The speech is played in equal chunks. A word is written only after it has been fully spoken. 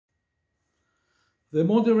The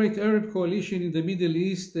moderate Arab coalition in the Middle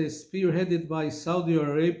East, spearheaded by Saudi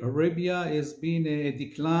Arabia, has been a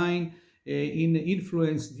decline in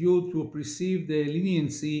influence due to perceived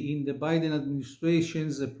leniency in the Biden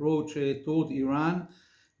administration's approach toward Iran.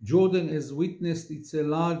 Jordan has witnessed its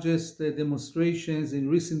largest demonstrations in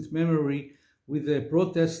recent memory, with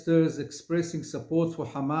protesters expressing support for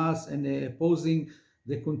Hamas and opposing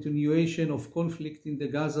the continuation of conflict in the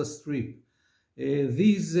Gaza Strip.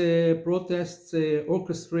 These protests,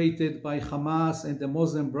 orchestrated by Hamas and the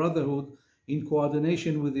Muslim Brotherhood in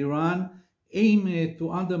coordination with Iran, aim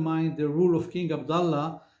to undermine the rule of King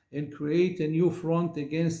Abdullah and create a new front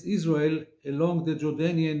against Israel along the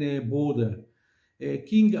Jordanian border.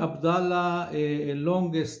 King Abdullah, a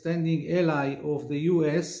long-standing ally of the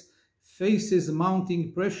US, faces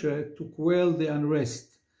mounting pressure to quell the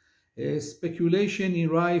unrest. Speculation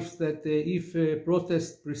arrives that if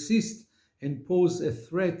protests persist and pose a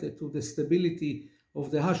threat to the stability of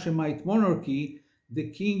the Hashemite monarchy, the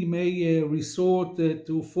king may resort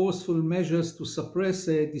to forceful measures to suppress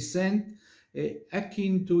dissent,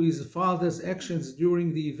 akin to his father's actions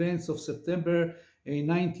during the events of September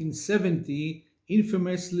 1970,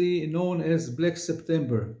 infamously known as Black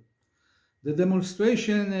September. The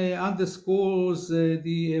demonstration underscores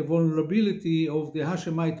the vulnerability of the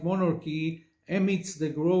Hashemite monarchy amidst the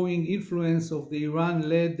growing influence of the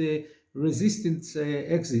Iran-led resistance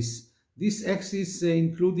axis. This axis,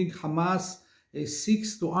 including Hamas,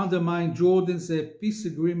 seeks to undermine Jordan's peace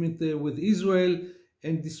agreement with Israel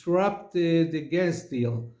and disrupt the gas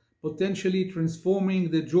deal, potentially transforming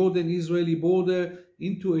the Jordan-Israeli border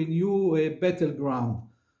into a new battleground.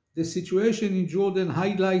 The situation in Jordan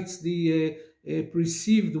highlights the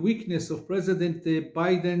perceived weakness of President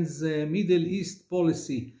Biden's Middle East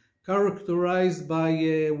policy, characterized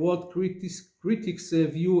by what critics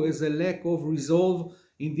view as a lack of resolve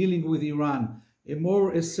in dealing with Iran. A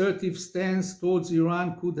more assertive stance towards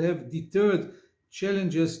Iran could have deterred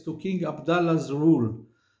challenges to King Abdullah's rule.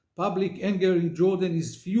 Public anger in Jordan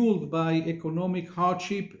is fueled by economic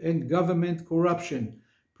hardship and government corruption,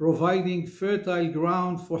 providing fertile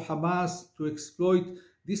ground for Hamas to exploit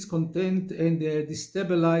discontent and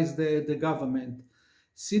destabilize the government.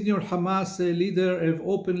 Senior Hamas leaders have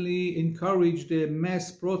openly encouraged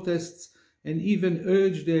mass protests and even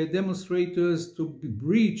urged demonstrators to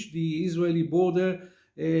breach the Israeli border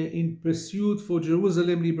in pursuit for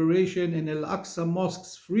Jerusalem liberation and Al-Aqsa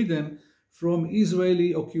Mosque's freedom from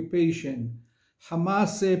Israeli occupation.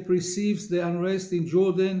 Hamas perceives the unrest in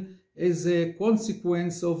Jordan as a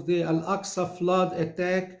consequence of the Al-Aqsa flood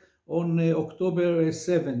attack on October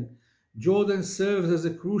 7. Jordan serves as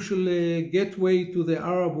a crucial gateway to the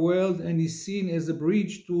Arab world and is seen as a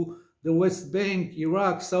bridge to the West Bank,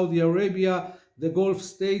 Iraq, Saudi Arabia, the Gulf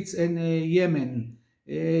states, and Yemen.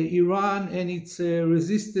 Iran and its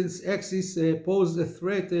resistance axis pose a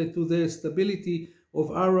threat to the stability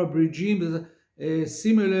of Arab regimes,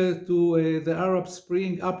 similar to the Arab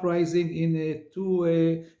Spring uprising in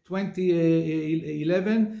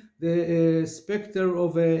 2011. The specter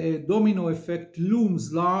of a domino effect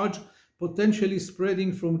looms large, potentially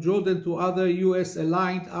spreading from Jordan to other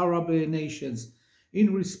US-aligned Arab nations.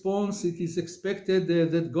 In response, it is expected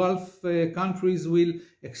that Gulf countries will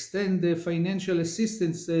extend financial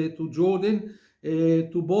assistance to Jordan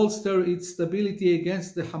to bolster its stability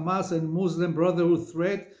against the Hamas and Muslim Brotherhood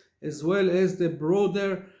threat, as well as the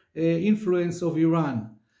broader influence of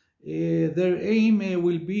Iran. Their aim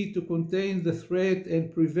will be to contain the threat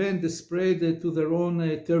and prevent the spread to their own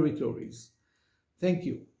territories. Thank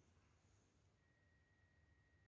you.